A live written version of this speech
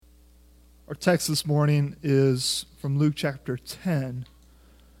Our text this morning is from Luke chapter 10,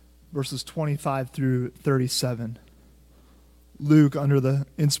 verses 25 through 37. Luke, under the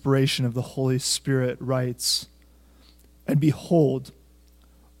inspiration of the Holy Spirit, writes, "And behold,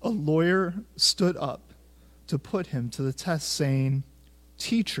 a lawyer stood up to put him to the test, saying,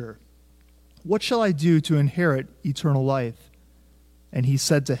 'Teacher, what shall I do to inherit eternal life?' And he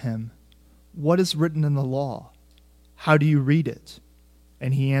said to him, 'What is written in the law? How do you read it?'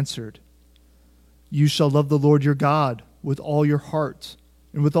 And he answered, 'You shall love the Lord your God with all your heart,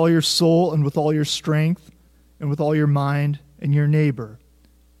 and with all your soul, and with all your strength, and with all your mind, and your neighbor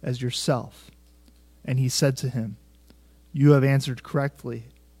as yourself.' And he said to him, 'You have answered correctly.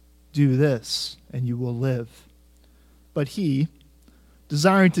 Do this, and you will live.' But he,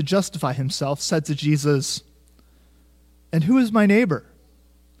 desiring to justify himself, said to Jesus, 'And who is my neighbor?'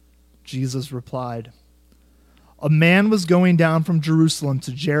 Jesus replied, 'A man was going down from Jerusalem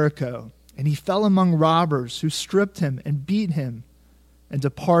to Jericho, and he fell among robbers who stripped him and beat him and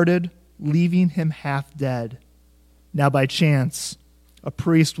departed, leaving him half dead. Now by chance, a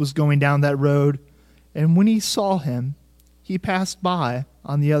priest was going down that road, and when he saw him, he passed by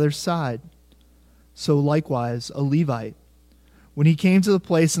on the other side. So likewise a Levite, when he came to the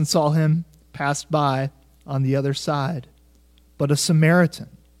place and saw him, passed by on the other side. But a Samaritan,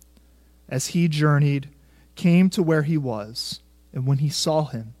 as he journeyed, came to where he was, and when he saw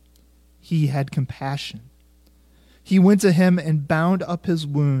him, he had compassion. He went to him and bound up his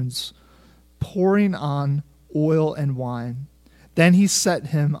wounds, pouring on oil and wine. Then he set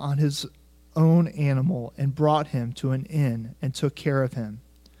him on his own animal and brought him to an inn and took care of him.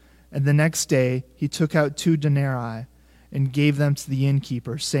 And the next day he took out 2 denarii and gave them to the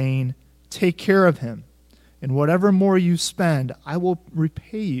innkeeper, saying, 'Take care of him, and whatever more you spend, I will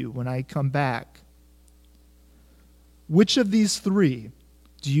repay you when I come back.' Which of these 3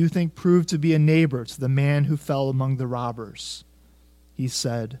 do you think proved to be a neighbor to the man who fell among the robbers?" He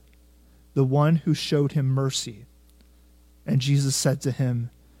said, "The one who showed him mercy." And Jesus said to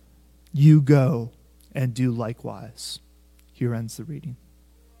him, "You go and do likewise." Here ends the reading.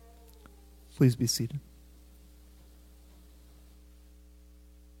 Please be seated.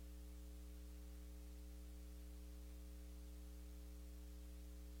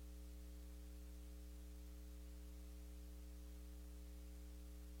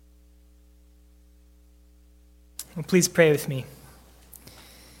 Well, please pray with me.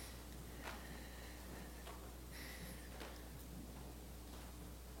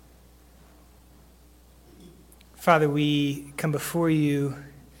 Father, we come before you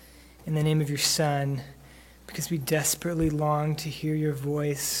in the name of your Son because we desperately long to hear your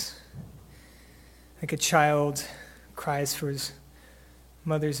voice. Like a child cries for his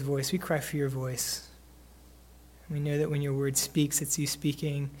mother's voice, we cry for your voice. We know that when your word speaks, it's you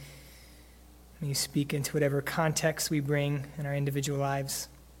speaking. May you speak into whatever context we bring in our individual lives.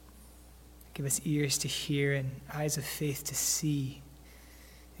 Give us ears to hear and eyes of faith to see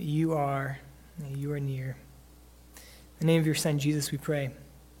that you are near. In the name of your Son, Jesus, we pray.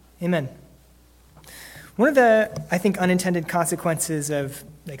 Amen. One of the, I think, unintended consequences of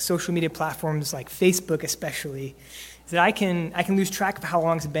social media platforms like Facebook especially is that I can lose track of how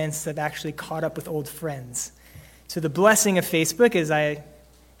long it's been since I've actually caught up with old friends. So the blessing of Facebook is I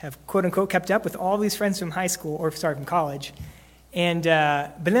have quote-unquote kept up with all these friends from high school, from college. And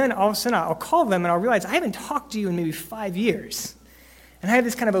but then all of a sudden I'll call them and I'll realize I haven't talked to you in maybe 5 years. And I have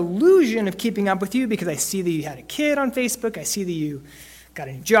this kind of illusion of keeping up with you because I see that you had a kid on Facebook, I see that you got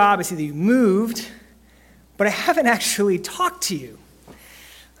a new job, I see that you moved, but I haven't actually talked to you.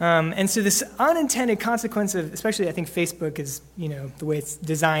 And so this unintended consequence of, especially I think Facebook is, the way it's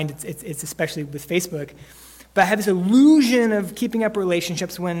designed, it's especially with Facebook, but I have this illusion of keeping up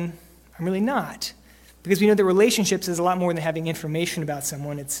relationships when I'm really not. Because we know that relationships is a lot more than having information about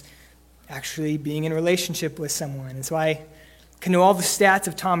someone. It's actually being in a relationship with someone. And so I can know all the stats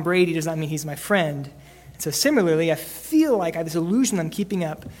of Tom Brady does not mean he's my friend. And so similarly, I feel like I have this illusion I'm keeping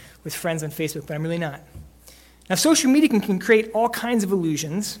up with friends on Facebook, but I'm really not. Now, social media can create all kinds of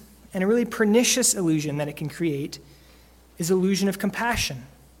illusions, and a really pernicious illusion that it can create is illusion of compassion.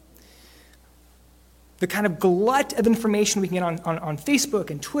 The kind of glut of information we can get on Facebook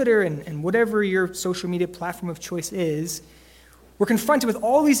and Twitter and whatever your social media platform of choice is, we're confronted with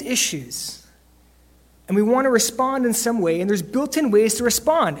all these issues. And we want to respond in some way, and there's built-in ways to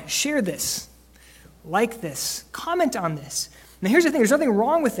respond. Share this, like this, comment on this. Now here's the thing, there's nothing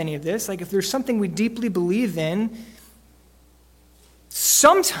wrong with any of this. If there's something we deeply believe in,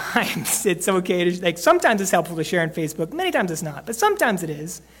 sometimes it's okay to, sometimes it's helpful to share on Facebook, many times it's not, but sometimes it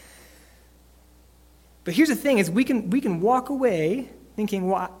is. But here's the thing, is we can walk away thinking,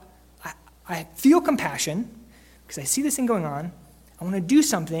 well, I feel compassion because I see this thing going on. I want to do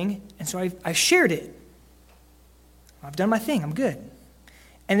something, and so I've shared it. I've done my thing. I'm good.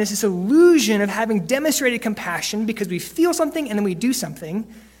 And there's this illusion of having demonstrated compassion because we feel something and then we do something.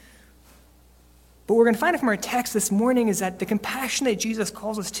 But what we're going to find from our text this morning is that the compassion that Jesus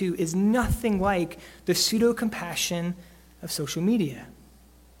calls us to is nothing like the pseudo-compassion of social media.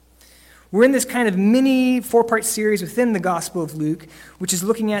 We're in this kind of mini 4-part series within the Gospel of Luke, which is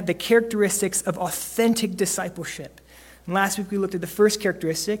looking at the characteristics of authentic discipleship. And last week we looked at the first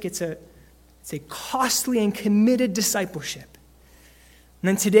characteristic. It's a costly and committed discipleship. And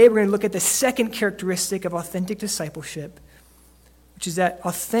then today we're going to look at the second characteristic of authentic discipleship, which is that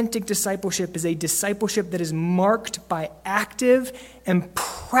authentic discipleship is a discipleship that is marked by active and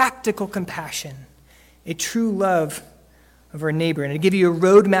practical compassion, a true love of our neighbor. And to give you a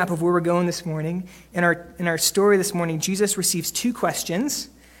roadmap of where we're going this morning, in our story this morning, Jesus receives 2 questions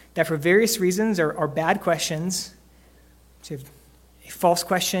that for various reasons are bad questions. So a false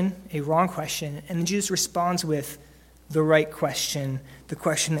question, a wrong question, and then Jesus responds with the right question, the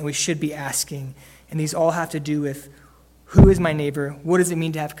question that we should be asking. And these all have to do with who is my neighbor, what does it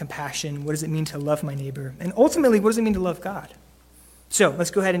mean to have compassion, what does it mean to love my neighbor, and ultimately, what does it mean to love God? So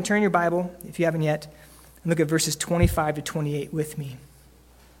let's go ahead and turn your Bible, if you haven't yet, and look at verses 25 to 28 with me.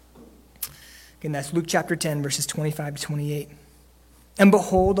 Again, that's Luke chapter 10, verses 25 to 28. And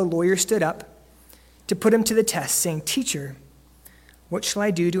behold, a lawyer stood up to put him to the test, saying, "Teacher, what shall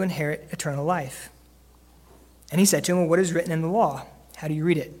I do to inherit eternal life?" And he said to him, "Well, what is written in the law? How do you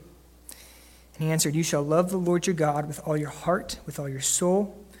read it?" And he answered, "You shall love the Lord your God with all your heart, with all your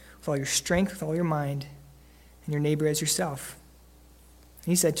soul, with all your strength, with all your mind, and your neighbor as yourself."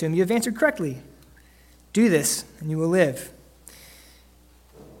 And he said to him, "You have answered correctly. Do this, and you will live."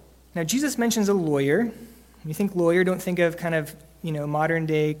 Now, Jesus mentions a lawyer. When you think lawyer, don't think of kind of,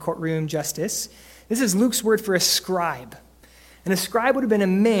 modern-day courtroom justice. This is Luke's word for a scribe. And a scribe would have been a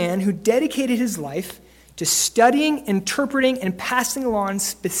man who dedicated his life to studying, interpreting, and passing along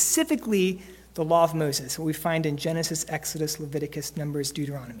specifically the law of Moses, what we find in Genesis, Exodus, Leviticus, Numbers,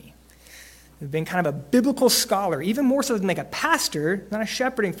 Deuteronomy. He'd been kind of a biblical scholar, even more so than like a pastor, not a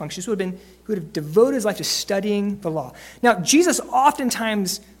shepherding function. This would have devoted his life to studying the law. Now, Jesus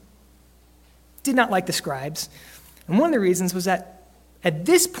oftentimes did not like the scribes. And one of the reasons was that at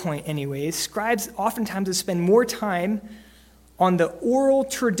this point anyways, scribes oftentimes would spend more time on the oral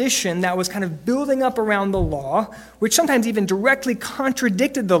tradition that was kind of building up around the law, which sometimes even directly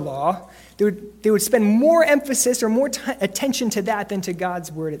contradicted the law. They would spend more emphasis or more attention to that than to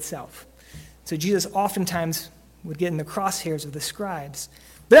God's word itself. So Jesus oftentimes would get in the crosshairs of the scribes.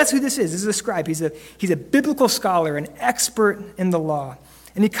 But that's who this is. This is a scribe. He's a biblical scholar, an expert in the law.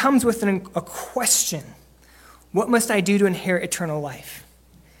 And he comes with a question. What must I do to inherit eternal life?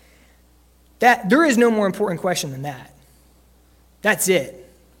 There is no more important question than that. That's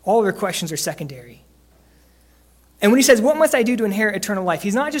it. All other questions are secondary. And when he says, what must I do to inherit eternal life?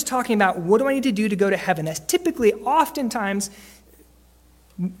 He's not just talking about what do I need to do to go to heaven. That's typically, oftentimes,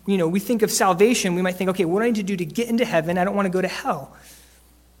 we think of salvation. We might think, okay, what do I need to do to get into heaven? I don't want to go to hell.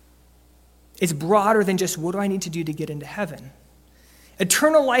 It's broader than just what do I need to do to get into heaven.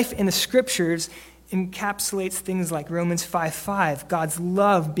 Eternal life in the scriptures encapsulates things like Romans 5:5, God's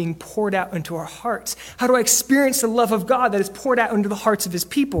love being poured out into our hearts. How do I experience the love of God that is poured out into the hearts of his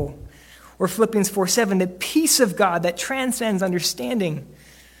people? Or Philippians 4:7, the peace of God that transcends understanding.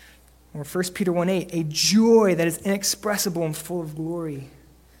 Or 1 Peter 1:8, a joy that is inexpressible and full of glory.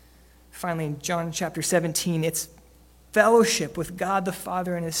 Finally, in John chapter 17, it's fellowship with God the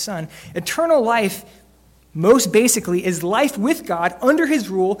Father and his Son. Eternal life, most basically, is life with God under his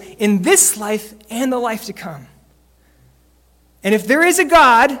rule in this life and the life to come. And if there is a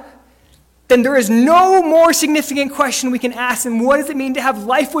God, then there is no more significant question we can ask him. What does it mean to have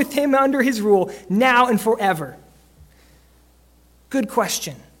life with him under his rule now and forever? Good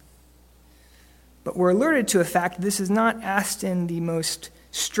question. But we're alerted to a fact that this is not asked in the most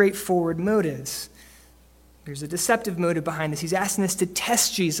straightforward motives. There's a deceptive motive behind this. He's asking us to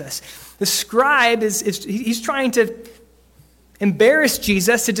test Jesus. The scribe he's trying to embarrass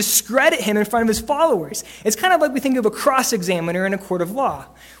Jesus, to discredit him in front of his followers. It's kind of like we think of a cross-examiner in a court of law.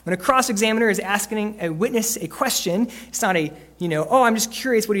 When a cross-examiner is asking a witness a question, it's not I'm just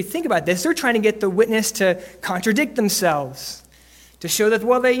curious, what do you think about this? They're trying to get the witness to contradict themselves, to show that,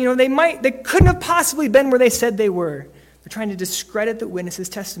 they couldn't have possibly been where they said they were. They're trying to discredit the witness's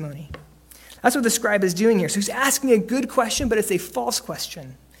testimony. That's what the scribe is doing here. So he's asking a good question, but it's a false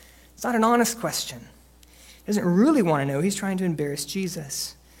question. It's not an honest question. He doesn't really want to know. He's trying to embarrass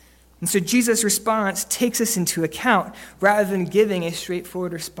Jesus. And so Jesus' response takes us into account. Rather than giving a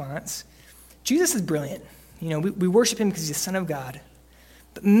straightforward response, Jesus is brilliant. We worship him because he's the Son of God.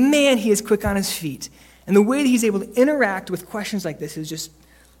 But man, he is quick on his feet. And the way that he's able to interact with questions like this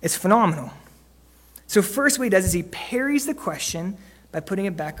it's phenomenal. So first what he does is he parries the question by putting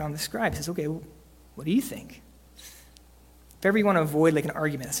it back on the scribe. He says, okay, well, what do you think? If ever you want to avoid like an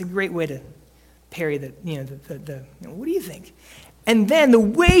argument, that's a great way to parry what do you think? And then the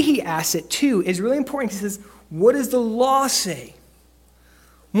way he asks it too is really important. He says, what does the law say?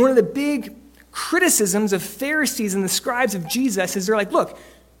 One of the big criticisms of Pharisees and the scribes of Jesus is they're like, look,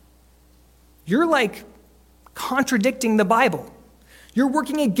 you're like contradicting the Bible. You're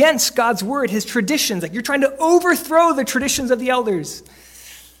working against God's word, his traditions. Like you're trying to overthrow the traditions of the elders.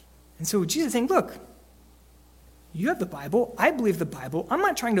 And so Jesus is saying, look, you have the Bible. I believe the Bible. I'm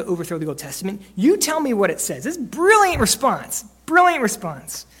not trying to overthrow the Old Testament. You tell me what it says. This is brilliant response. Brilliant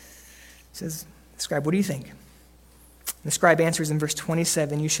response. He says, scribe, what do you think? And the scribe answers in verse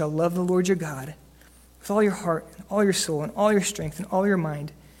 27, you shall love the Lord your God with all your heart, and all your soul, and all your strength, and all your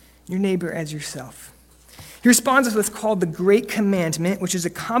mind, your neighbor as yourself. He responds with what's called the Great Commandment, which is a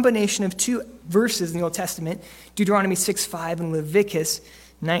combination of two verses in the Old Testament, Deuteronomy 6:5 and Leviticus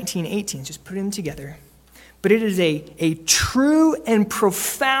 19:18. Just put them together. But it is a true and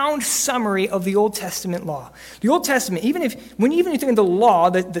profound summary of the Old Testament law. The Old Testament, even if you think of the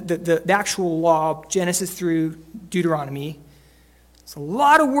law, the actual law, Genesis through Deuteronomy, there's a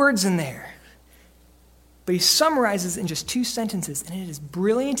lot of words in there. But he summarizes it in just 2 sentences, and it is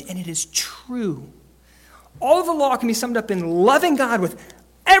brilliant and it is true. All of the law can be summed up in loving God with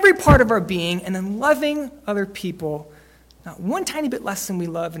every part of our being and then loving other people, not one tiny bit less than we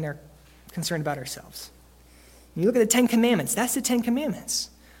love and are concerned about ourselves. You look at the 10 Commandments. That's the 10 Commandments.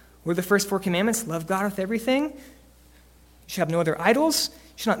 What are the first 4 commandments? Love God with everything. You should have no other idols. You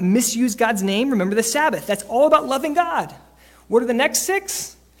should not misuse God's name. Remember the Sabbath. That's all about loving God. What are the next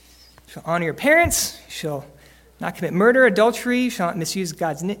 6? You shall honor your parents. You shall not commit murder, adultery. You shall not misuse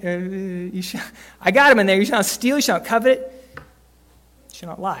God's name. I got them in there. You shall not steal. You shall not covet. You shall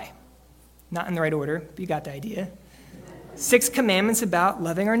not lie. Not in the right order, but you got the idea. 6 commandments about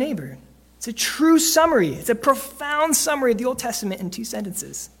loving our neighbor. It's a true summary. It's a profound summary of the Old Testament in 2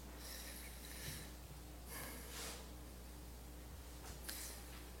 sentences.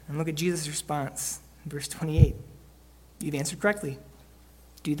 And look at Jesus' response in verse 28. You've answered correctly.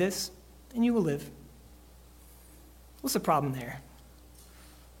 Do this, and you will live. What's the problem there?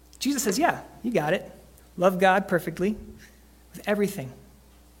 Jesus says, yeah, you got it. Love God perfectly with everything.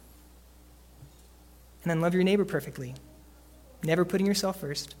 And then love your neighbor perfectly. Never putting yourself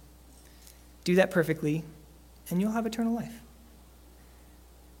first. Do that perfectly, and you'll have eternal life.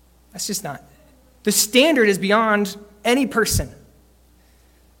 That's just not. The standard is beyond any person.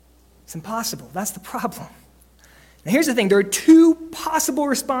 It's impossible. That's the problem. Now here's the thing. There are 2 possible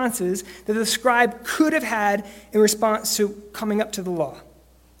responses that the scribe could have had in response to coming up to the law.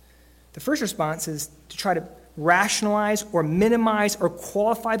 The first response is to try to rationalize or minimize or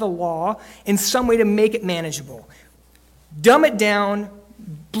qualify the law in some way to make it manageable. Dumb it down,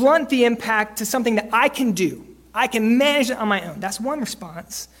 blunt the impact to something that I can do. I can manage it on my own. That's one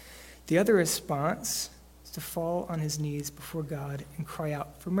response. The other response is to fall on his knees before God and cry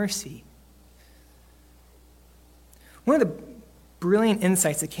out for mercy. One of the brilliant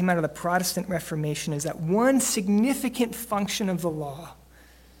insights that came out of the Protestant Reformation is that one significant function of the law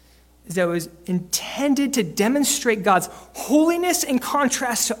is that it was intended to demonstrate God's holiness in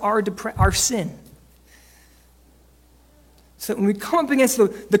contrast to our sin. So that when we come up against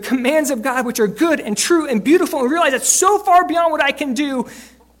the commands of God, which are good and true and beautiful, and realize that's so far beyond what I can do,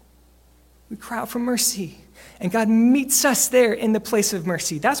 we cry out for mercy. And God meets us there in the place of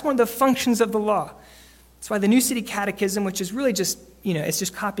mercy. That's one of the functions of the law. That's why the New City Catechism, which is really just, it's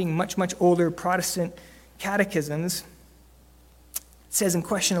just copying much, much older Protestant catechisms, says in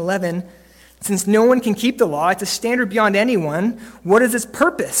question 11, since no one can keep the law, it's a standard beyond anyone, what is its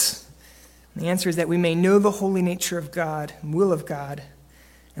purpose? And the answer is that we may know the holy nature of God, and will of God,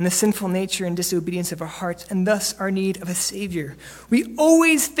 and the sinful nature and disobedience of our hearts, and thus our need of a Savior. We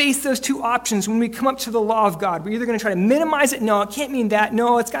always face those 2 options when we come up to the law of God. We're either going to try to minimize it. No, it can't mean that.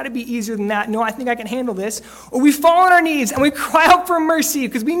 No, it's got to be easier than that. No, I think I can handle this. Or we fall on our knees and we cry out for mercy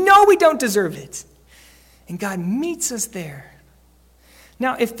because we know we don't deserve it. And God meets us there.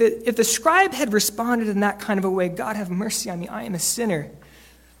 Now, if the scribe had responded in that kind of a way, God have mercy on me, I am a sinner,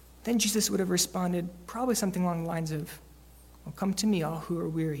 then Jesus would have responded probably something along the lines of, well, come to me, all who are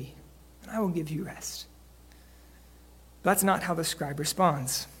weary, and I will give you rest. But that's not how the scribe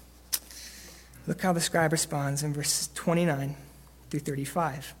responds. Look how the scribe responds in verses 29 through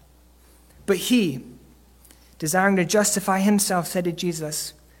 35. But he, desiring to justify himself, said to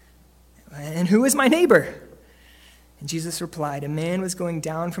Jesus, And who is my neighbor? And Jesus replied, a man was going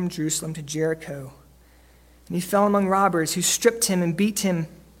down from Jerusalem to Jericho, and he fell among robbers who stripped him and beat him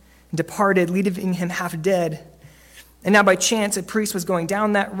and departed, leaving him half dead. And now by chance a priest was going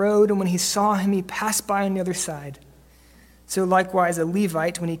down that road, and when he saw him, he passed by on the other side. So likewise a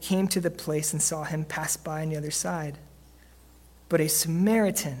Levite, when he came to the place and saw him, passed by on the other side. But a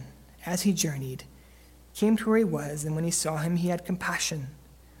Samaritan, as he journeyed, came to where he was, and when he saw him, he had compassion.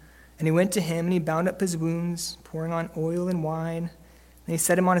 And he went to him, and he bound up his wounds, pouring on oil and wine. And he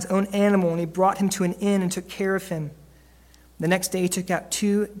set him on his own animal, and he brought him to an inn and took care of him. The next day he took out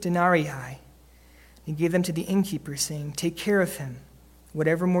 2 denarii. He gave them to the innkeeper, saying, take care of him.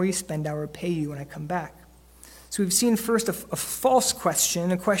 Whatever more you spend, I will repay you when I come back. So we've seen first a false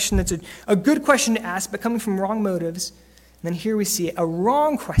question, a question that's a good question to ask, but coming from wrong motives. And then here we see a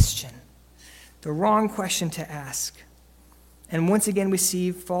wrong question, the wrong question to ask. And once again we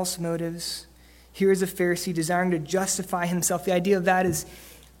see false motives. Here is a Pharisee desiring to justify himself. The idea of that is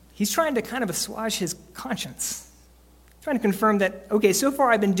he's trying to kind of assuage his conscience. Trying to confirm that, okay, so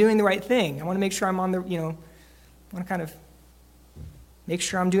far I've been doing the right thing. I want to make sure I'm on the, I want to kind of make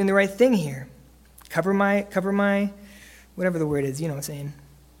sure I'm doing the right thing here. Cover my, whatever the word is, you know what I'm saying.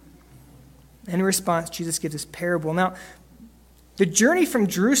 And in response, Jesus gives this parable. Now, the journey from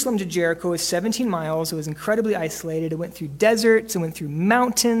Jerusalem to Jericho is 17 miles. It was incredibly isolated. It went through deserts. It went through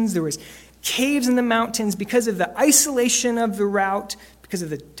mountains. There was caves in the mountains. Because of the isolation of the route, because of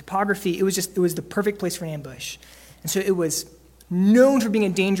the topography, it was the perfect place for an ambush. And so it was known for being a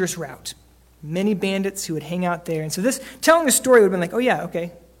dangerous route. Many bandits who would hang out there. And so telling the story would have been like, oh yeah,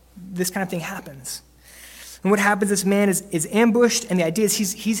 okay, this kind of thing happens. And what happens, this man is ambushed, and the idea is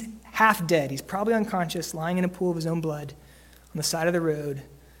he's half dead. He's probably unconscious, lying in a pool of his own blood on the side of the road.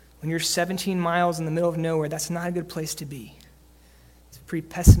 When you're 17 miles in the middle of nowhere, that's not a good place to be. It's a pretty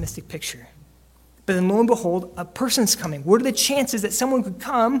pessimistic picture. But then lo and behold, a person's coming. What are the chances that someone could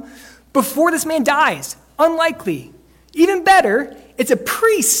come before this man dies? Unlikely. Even better, it's a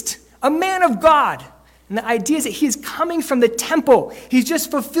priest, a man of God. And the idea is that he is coming from the temple. He's just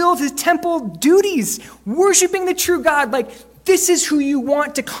fulfilled his temple duties, worshiping the true God. Like, this is who you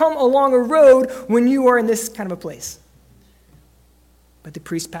want to come along a road when you are in this kind of a place. But the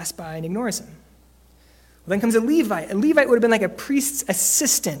priest passed by and ignores him. Well, then comes a Levite. A Levite would have been like a priest's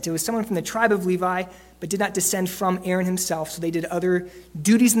assistant. It was someone from the tribe of Levi, but did not descend from Aaron himself. So they did other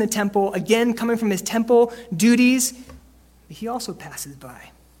duties in the temple. Again, coming from his temple duties, but he also passes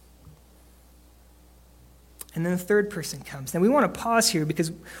by. And then the third person comes. Now we want to pause here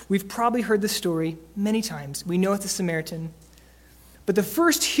because we've probably heard this story many times. We know it's a Samaritan. But the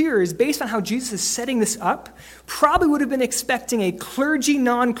first hearers, based on how Jesus is setting this up, probably would have been expecting a clergy,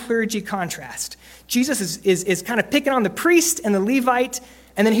 non-clergy contrast. Jesus is kind of picking on the priest and the Levite,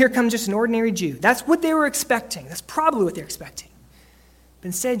 and then here comes just an ordinary Jew. That's what they were expecting. That's probably what they're expecting. But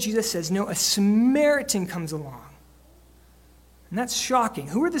instead, Jesus says, no, a Samaritan comes along. And that's shocking.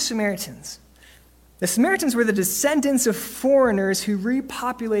 Who are the Samaritans? The Samaritans were the descendants of foreigners who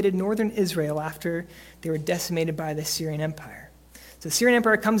repopulated northern Israel after they were decimated by the Assyrian Empire. So the Assyrian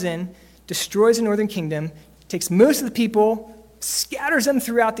Empire comes in, destroys the northern kingdom, takes most of the people, scatters them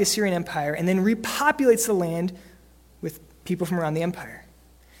throughout the Assyrian Empire, and then repopulates the land with people from around the empire.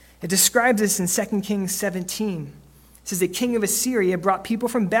 It describes this in 2 Kings 17. It says the king of Assyria brought people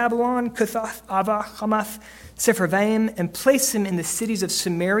from Babylon, Cuthath, Ava, Hamath, Sepharvaim, and placed them in the cities of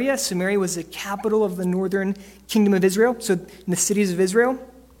Samaria. Samaria was the capital of the northern kingdom of Israel, so in the cities of Israel,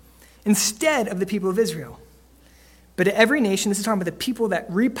 instead of the people of Israel. But every nation, this is talking about the people that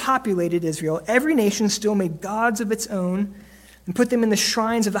repopulated Israel, every nation still made gods of its own and put them in the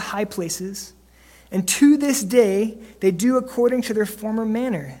shrines of the high places. And to this day, they do according to their former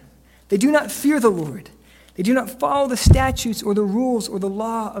manner. They do not fear the Lord. They do not follow the statutes or the rules or the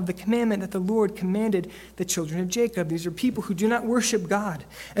law of the commandment that the Lord commanded the children of Jacob. These are people who do not worship God.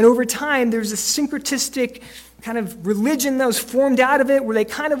 And over time, there's a syncretistic kind of religion that was formed out of it where they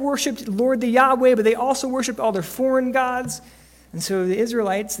kind of worshiped Lord the Yahweh, but they also worshiped all their foreign gods. And so the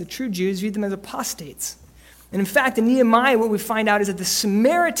Israelites, the true Jews, viewed them as apostates. And in fact, in Nehemiah, what we find out is that the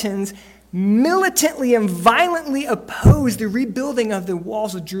Samaritans militantly and violently opposed the rebuilding of the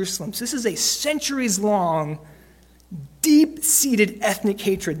walls of Jerusalem. So this is a centuries-long, deep-seated ethnic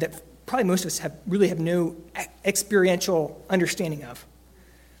hatred that probably most of us really have no experiential understanding of.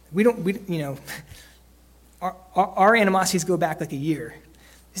 Our animosities go back like a year.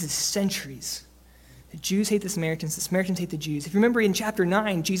 This is centuries. The Jews hate the Samaritans hate the Jews. If you remember in chapter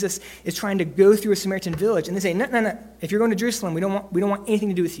 9, Jesus is trying to go through a Samaritan village, and they say, no, if you're going to Jerusalem, we don't want anything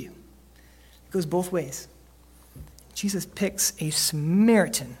to do with you. It goes both ways. Jesus picks a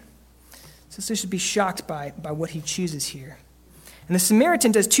Samaritan. Sisters should be shocked by what he chooses here. And the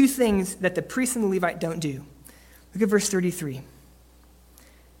Samaritan does two things that the priest and the Levite don't do. Look at verse 33.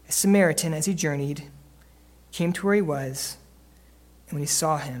 A Samaritan, as he journeyed, came to where he was, and when he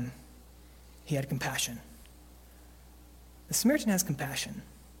saw him, he had compassion. The Samaritan has compassion.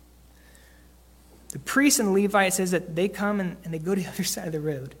 The priest and the Levite says that they come and they go to the other side of the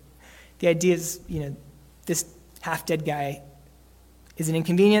road. The idea is, this half-dead guy is an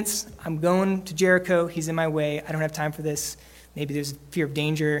inconvenience. I'm going to Jericho. He's in my way. I don't have time for this. Maybe there's a fear of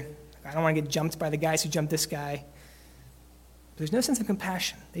danger. I don't want to get jumped by the guys who jumped this guy. There's no sense of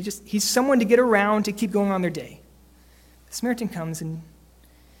compassion. He's someone to get around to keep going on their day. The Samaritan comes and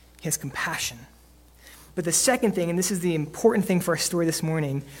he has compassion. But the second thing, and this is the important thing for our story this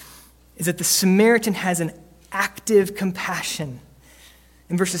morning, is that the Samaritan has an active compassion.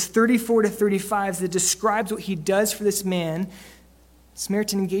 In verses 34 to 35, that describes what he does for this man.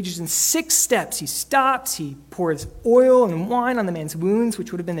 Samaritan engages in 6 steps. He stops, he pours oil and wine on the man's wounds,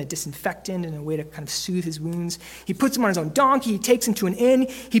 which would have been a disinfectant and a way to kind of soothe his wounds. He puts him on his own donkey, he takes him to an inn.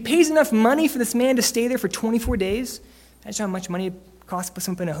 He pays enough money for this man to stay there for 24 days. Imagine how much money it costs to put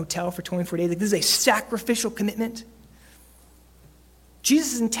someone in a hotel for 24 days. This is a sacrificial commitment.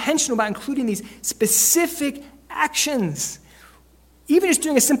 Jesus is intentional about including these specific actions. Even just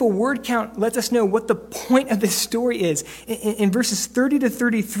doing a simple word count lets us know what the point of this story is. In verses 30 to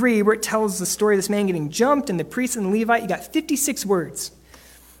 33, where it tells the story of this man getting jumped and the priest and the Levite, you got 56 words.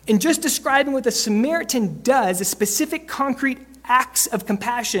 In just describing what the Samaritan does, the specific concrete acts of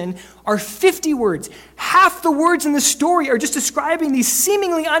compassion, are 50 words. Half the words in the story are just describing these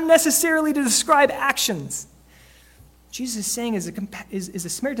seemingly unnecessarily to describe actions. Jesus is saying as the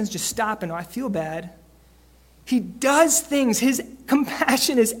Samaritans just stop and, I feel bad. He does things. His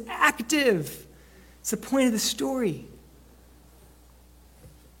compassion is active. It's the point of the story.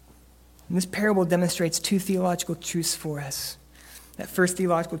 And this parable demonstrates 2 theological truths for us. That first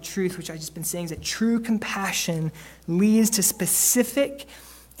theological truth, which I've just been saying, is that true compassion leads to specific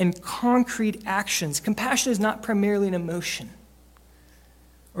and concrete actions. Compassion is not primarily an emotion,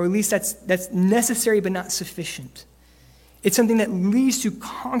 or at least that's necessary but not sufficient. It's something that leads to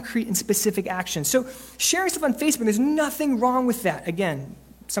concrete and specific actions. So sharing stuff on Facebook, there's nothing wrong with that. Again,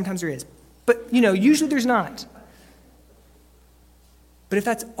 sometimes there is. But, usually there's not. But if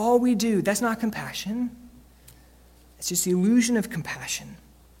that's all we do, that's not compassion. It's just the illusion of compassion.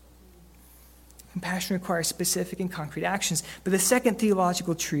 Compassion requires specific and concrete actions. But the second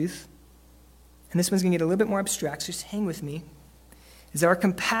theological truth, and this one's going to get a little bit more abstract, so just hang with me, is that our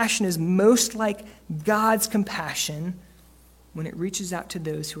compassion is most like God's compassion when it reaches out to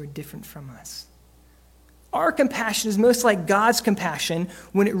those who are different from us. Our compassion is most like God's compassion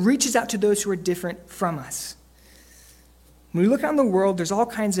when it reaches out to those who are different from us. When we look out in the world, there's all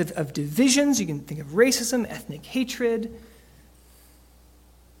kinds of divisions. You can think of racism, ethnic hatred,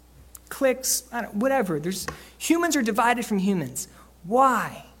 cliques, whatever. Humans are divided from humans.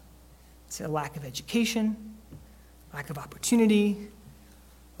 Why? It's a lack of education, lack of opportunity,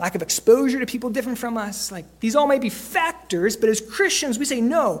 lack of exposure to people different from us. These all may be factors, but as Christians, we say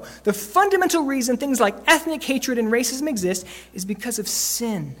no. The fundamental reason things like ethnic hatred and racism exist is because of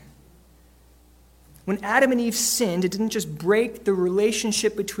sin. When Adam and Eve sinned, it didn't just break the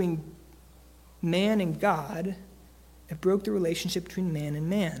relationship between man and God, it broke the relationship between man and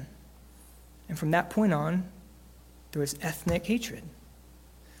man. And from that point on, there was ethnic hatred.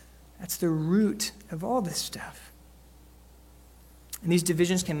 That's the root of all this stuff. And these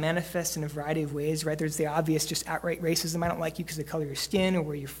divisions can manifest in a variety of ways, right? There's the obvious, just outright racism. I don't like you because of the color of your skin or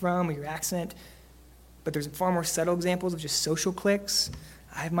where you're from or your accent. But there's far more subtle examples of just social cliques.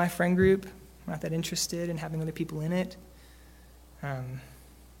 I have my friend group. I'm not that interested in having other people in it. It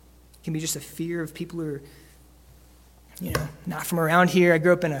can be just a fear of people who are, not from around here. I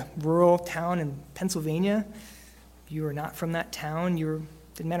grew up in a rural town in Pennsylvania. You were not from that town.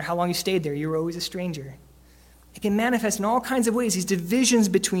 Didn't matter how long you stayed there. You were always a stranger. It can manifest in all kinds of ways, these divisions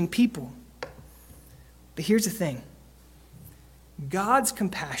between people. But here's the thing. God's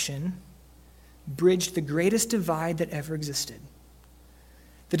compassion bridged the greatest divide that ever existed.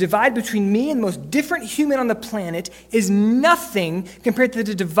 The divide between me and the most different human on the planet is nothing compared to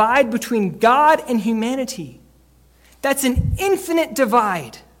the divide between God and humanity. That's an infinite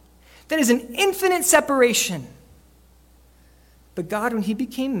divide. That is an infinite separation. But God, when he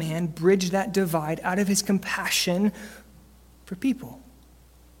became man, bridged that divide out of his compassion for people.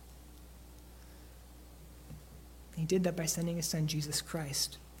 He did that by sending his son, Jesus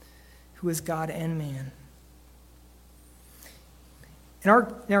Christ, who is God and man. In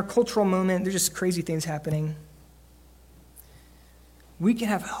our cultural moment, there's just crazy things happening. We can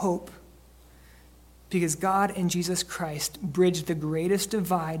have hope Because God and Jesus Christ bridged the greatest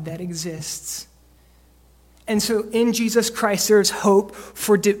divide that exists. And so in Jesus Christ, there is hope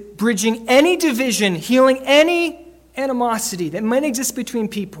for bridging any division, healing any animosity that might exist between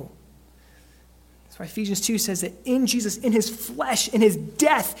people. That's why Ephesians 2 says that in Jesus, in his flesh, in his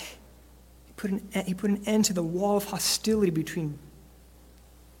death, he put an end to the wall of hostility between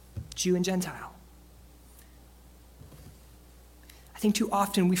Jew and Gentile. I think too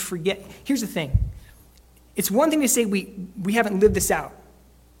often we forget. Here's the thing. It's one thing to say we haven't lived this out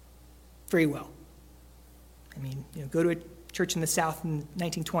very well. I mean, go to a church in the South in the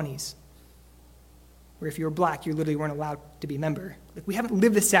 1920s, where if you were black, you literally weren't allowed to be a member. Like, we haven't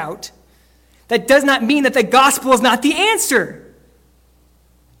lived this out. That does not mean that the gospel is not the answer.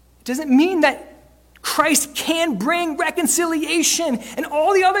 It doesn't mean that Christ can bring reconciliation and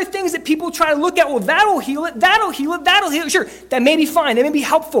all the other things that people try to look at. Well, that'll heal it, that'll heal it, that'll heal it. Sure, that may be fine, that may be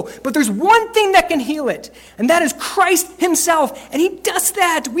helpful, but there's one thing that can heal it, and that is Christ himself, and he does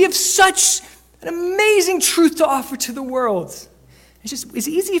that. We have such an amazing truth to offer to the world. It's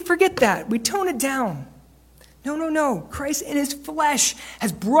easy to forget that. We tone it down. No. Christ in his flesh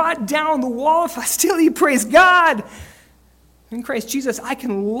has brought down the wall of hostility. Praise God. In Christ Jesus, I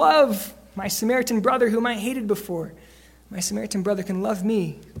can love my Samaritan brother whom I hated before. My Samaritan brother can love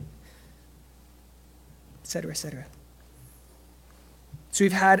me, etc., etc. So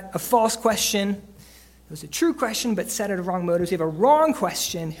we've had a false question. It was a true question, but set out of wrong motives. We have a wrong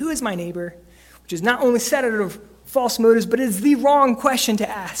question. Who is my neighbor? Which is not only set out of false motives, but is the wrong question to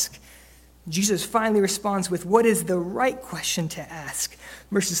ask. Jesus finally responds with what is the right question to ask.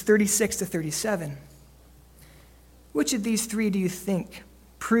 Verses 36 to 37. Which of these three do you think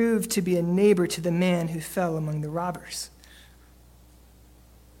proved to be a neighbor to the man who fell among the robbers?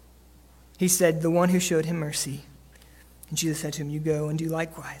 He said, the one who showed him mercy. And Jesus said to him, you go and do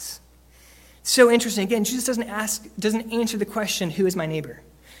likewise. So interesting. Again, Jesus doesn't answer the question, who is my neighbor?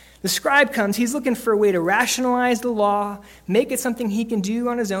 The scribe comes, he's looking for a way to rationalize the law, make it something he can do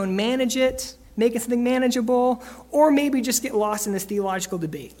on his own, manage it, make it something manageable, or maybe just get lost in this theological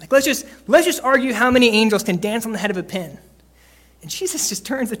debate. Like, let's just argue how many angels can dance on the head of a pin. And Jesus just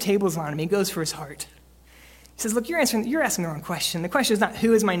turns the tables on him. He goes for his heart. He says, look, you're asking the wrong question. The question is not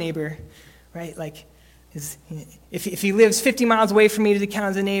who is my neighbor, right? Like, if he lives 50 miles away from me, does he count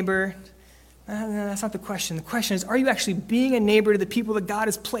as a neighbor? No, that's not the question. The question is, are you actually being a neighbor to the people that God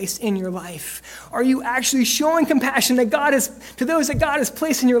has placed in your life? Are you actually showing compassion to those that God has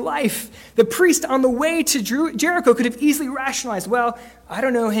placed in your life? The priest on the way to Jericho could have easily rationalized, well, I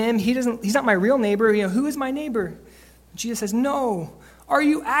don't know him. He's not my real neighbor. Who is my neighbor? Jesus says, no. Are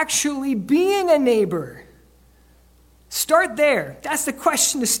you actually being a neighbor? Start there. That's the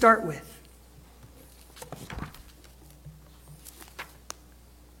question to start with.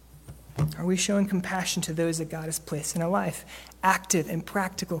 Are we showing compassion to those that God has placed in our life? Active and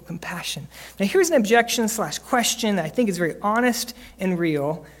practical compassion. Now here's an objection/question that I think is very honest and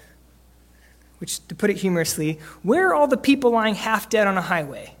real, which, to put it humorously, where are all the people lying half dead on a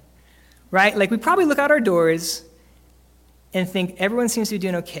highway? Right? Like, we probably look out our doors and think, everyone seems to be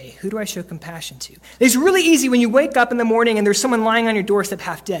doing okay. Who do I show compassion to? It's really easy when you wake up in the morning and there's someone lying on your doorstep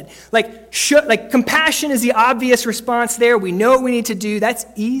half dead. Like compassion is the obvious response there. We know what we need to do. That's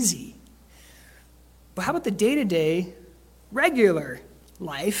easy. But how about the day-to-day, regular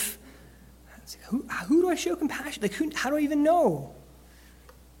life? Who do I show compassion? How do I even know?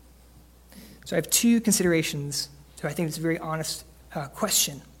 So I have two considerations. So I think it's a very honest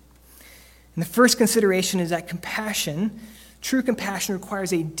question. And the first consideration is that true compassion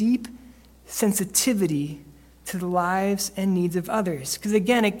requires a deep sensitivity to the lives and needs of others. Because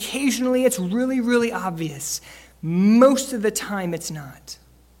again, occasionally it's really, really obvious. Most of the time it's not.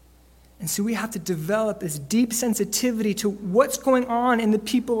 And so we have to develop this deep sensitivity to what's going on in the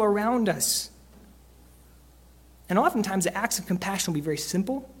people around us. And oftentimes the acts of compassion will be very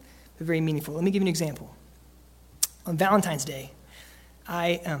simple, but very meaningful. Let me give you an example. On Valentine's Day,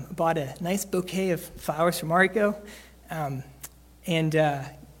 I bought a nice bouquet of flowers for Mariko, and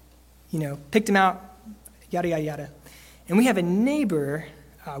picked them out, yada, yada, yada. And we have a neighbor,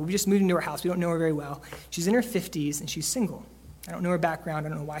 we just moved into her house. We don't know her very well. She's in her 50s, and she's single. I don't know her background. I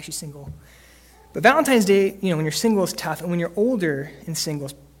don't know why she's single. But Valentine's Day, when you're single, is tough. And when you're older and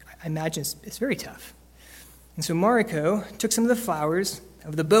single, I imagine it's very tough. And so Mariko took some of the flowers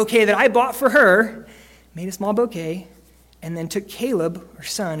of the bouquet that I bought for her, made a small bouquet, and then took Caleb, her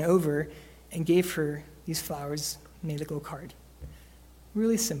son, over and gave her these flowers, made like a little card.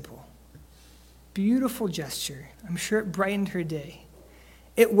 Really simple. Beautiful gesture. I'm sure it brightened her day.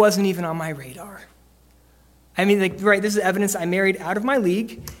 It wasn't even on my radar. I mean, this is evidence I married out of my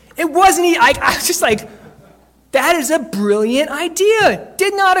league. It wasn't, I was just like, that is a brilliant idea.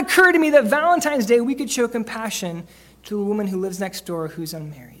 Did not occur to me that Valentine's Day we could show compassion to a woman who lives next door who's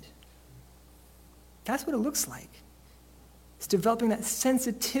unmarried. That's what it looks like. It's developing that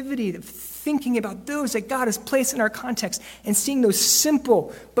sensitivity of thinking about those that God has placed in our context and seeing those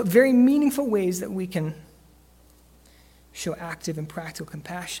simple but very meaningful ways that we can show active and practical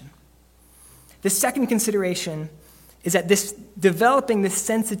compassion. The second consideration is that developing this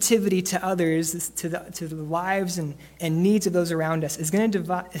sensitivity to others, to the lives and needs of those around us, is going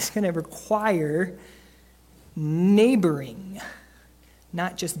to require neighboring,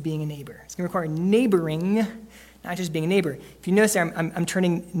 not just being a neighbor. It's going to require neighboring, not just being a neighbor. If you notice there, I'm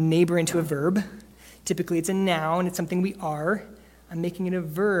turning neighbor into a verb. Typically it's a noun, it's something we are. I'm making it a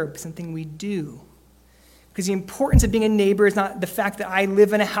verb, something we do. Because the importance of being a neighbor is not the fact that I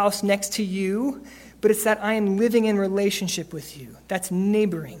live in a house next to you, but it's that I am living in relationship with you. That's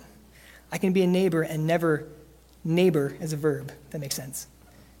neighboring. I can be a neighbor and never neighbor as a verb. That makes sense.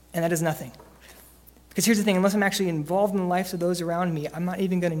 And that does nothing. Because here's the thing, unless I'm actually involved in the lives of those around me, I'm not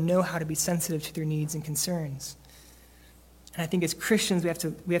even going to know how to be sensitive to their needs and concerns. And I think as Christians,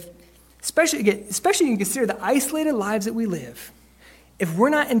 we have especially you can consider the isolated lives that we live. If we're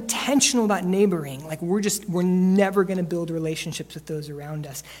not intentional about neighboring, like we're never going to build relationships with those around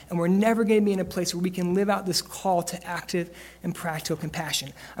us. And we're never going to be in a place where we can live out this call to active and practical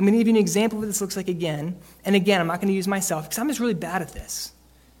compassion. I'm going to give you an example of what this looks like again. And again, I'm not going to use myself because I'm just really bad at this.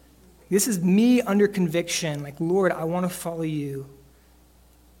 This is me under conviction, like, Lord, I want to follow you.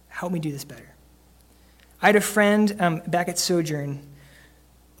 Help me do this better. I had a friend back at Sojourn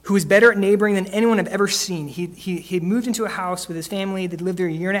who was better at neighboring than anyone I've ever seen. He moved into a house with his family. They'd lived there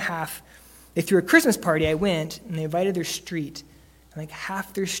a year and a half. They threw a Christmas party. I went, and they invited their street. And like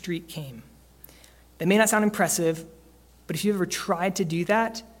half their street came. That may not sound impressive, but if you've ever tried to do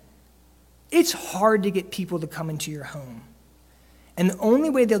that, it's hard to get people to come into your home. And the only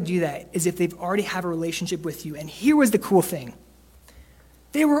way they'll do that is if they've already have a relationship with you. And here was the cool thing.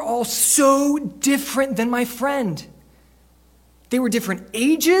 They were all so different than my friend. They were different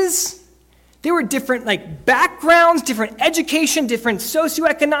ages. They were different backgrounds, different education, different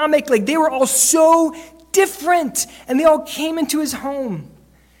socioeconomic. They were all so different. And they all came into his home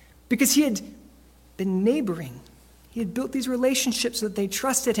because he had been neighboring. He had built these relationships so that they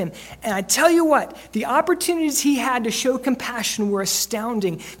trusted him. And I tell you what, the opportunities he had to show compassion were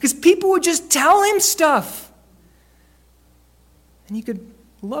astounding because people would just tell him stuff. And he could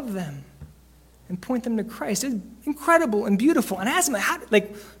love them and point them to Christ. It was incredible and beautiful. And I asked him,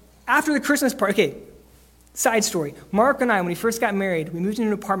 after the Christmas party, okay, side story. Mark and I, when we first got married, we moved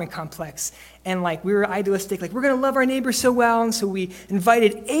into an apartment complex. And we were idealistic, we're going to love our neighbors so well. And so we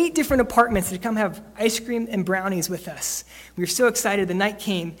invited 8 different apartments to come have ice cream and brownies with us. We were so excited. The night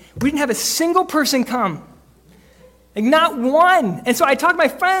came. We didn't have a single person come. Not one. And so I talked to my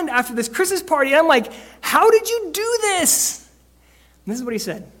friend after this Christmas party, and I'm like, how did you do this? And this is what he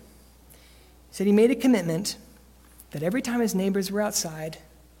said. He said he made a commitment that every time his neighbors were outside,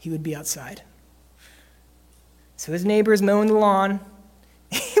 he would be outside. So his neighbor's mowing the lawn.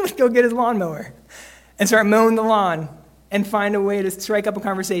 He would go get his lawnmower and start mowing the lawn and find a way to strike up a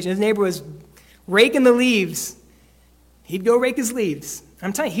conversation. His neighbor was raking the leaves. He'd go rake his leaves.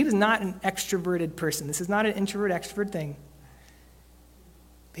 I'm telling you, he was not an extroverted person. This is not an introvert-extrovert thing.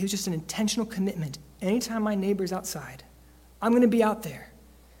 But it was just an intentional commitment. Anytime my neighbor's outside, I'm going to be out there.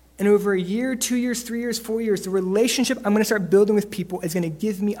 And over a year, 2 years, 3 years, 4 years, the relationship I'm going to start building with people is going to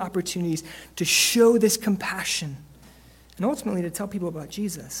give me opportunities to show this compassion and ultimately to tell people about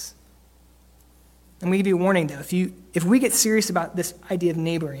Jesus. I'm going to give you a warning, though. If we get serious about this idea of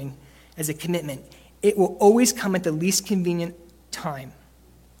neighboring as a commitment, it will always come at the least convenient time.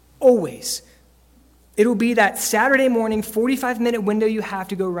 Always. It'll be that Saturday morning, 45-minute window you have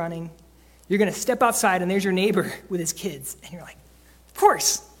to go running. You're going to step outside, and there's your neighbor with his kids. And you're like, of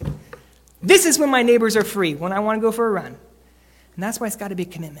course. This is when my neighbors are free, when I want to go for a run. And that's why it's got to be a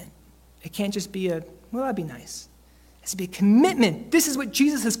commitment. It can't just be that'd be nice. It has to be a commitment. This is what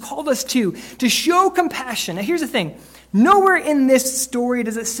Jesus has called us to show compassion. Now, here's the thing. Nowhere in this story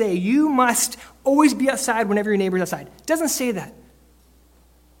does it say you must always be outside whenever your neighbor's outside. It doesn't say that.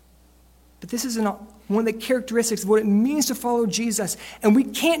 But this is one of the characteristics of what it means to follow Jesus. And we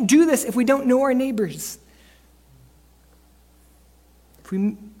can't do this if we don't know our neighbors.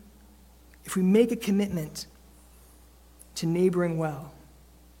 If we make a commitment to neighboring well,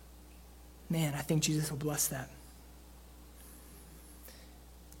 man, I think Jesus will bless that.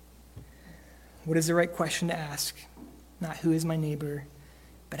 What is the right question to ask? Not who is my neighbor,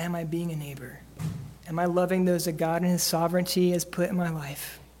 but am I being a neighbor? Am I loving those that God in his sovereignty has put in my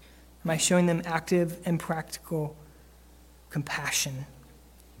life? Am I showing them active and practical compassion?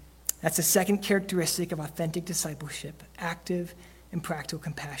 That's the second characteristic of authentic discipleship, active and practical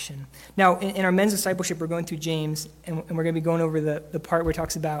compassion. Now, in our men's discipleship, we're going through James, and we're going to be going over the part where it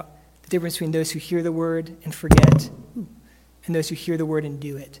talks about the difference between those who hear the word and forget and those who hear the word and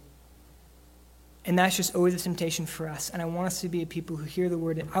do it. And that's just always a temptation for us. And I want us to be a people who hear the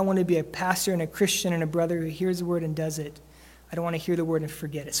word. I want to be a pastor and a Christian and a brother who hears the word and does it. I don't want to hear the word and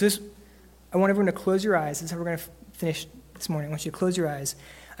forget it. So I want everyone to close your eyes. That's how we're going to finish this morning. I want you to close your eyes.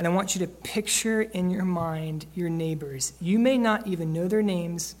 And I want you to picture in your mind your neighbors. You may not even know their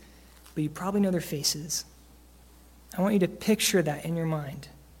names, but you probably know their faces. I want you to picture that in your mind.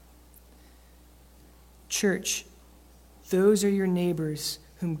 Church, those are your neighbors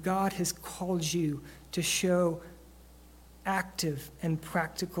whom God has called you to show active and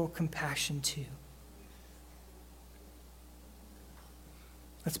practical compassion to.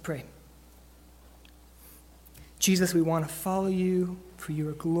 Let's pray. Jesus, we want to follow you, for you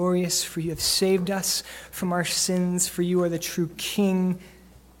are glorious, for you have saved us from our sins, for you are the true King.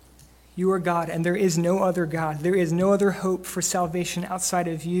 You are God, and there is no other God. There is no other hope for salvation outside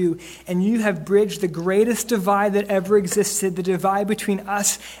of you. And you have bridged the greatest divide that ever existed, the divide between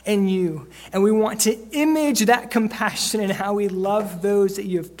us and you. And we want to image that compassion in how we love those that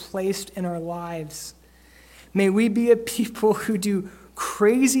you have placed in our lives. May we be a people who do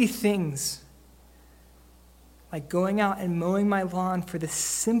crazy things, like going out and mowing my lawn for the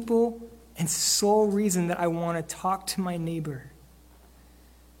simple and sole reason that I want to talk to my neighbor.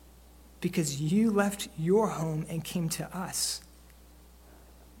 Because you left your home and came to us.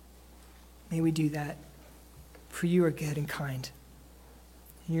 May we do that, for you are good and kind.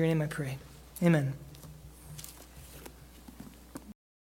 In your name I pray. Amen.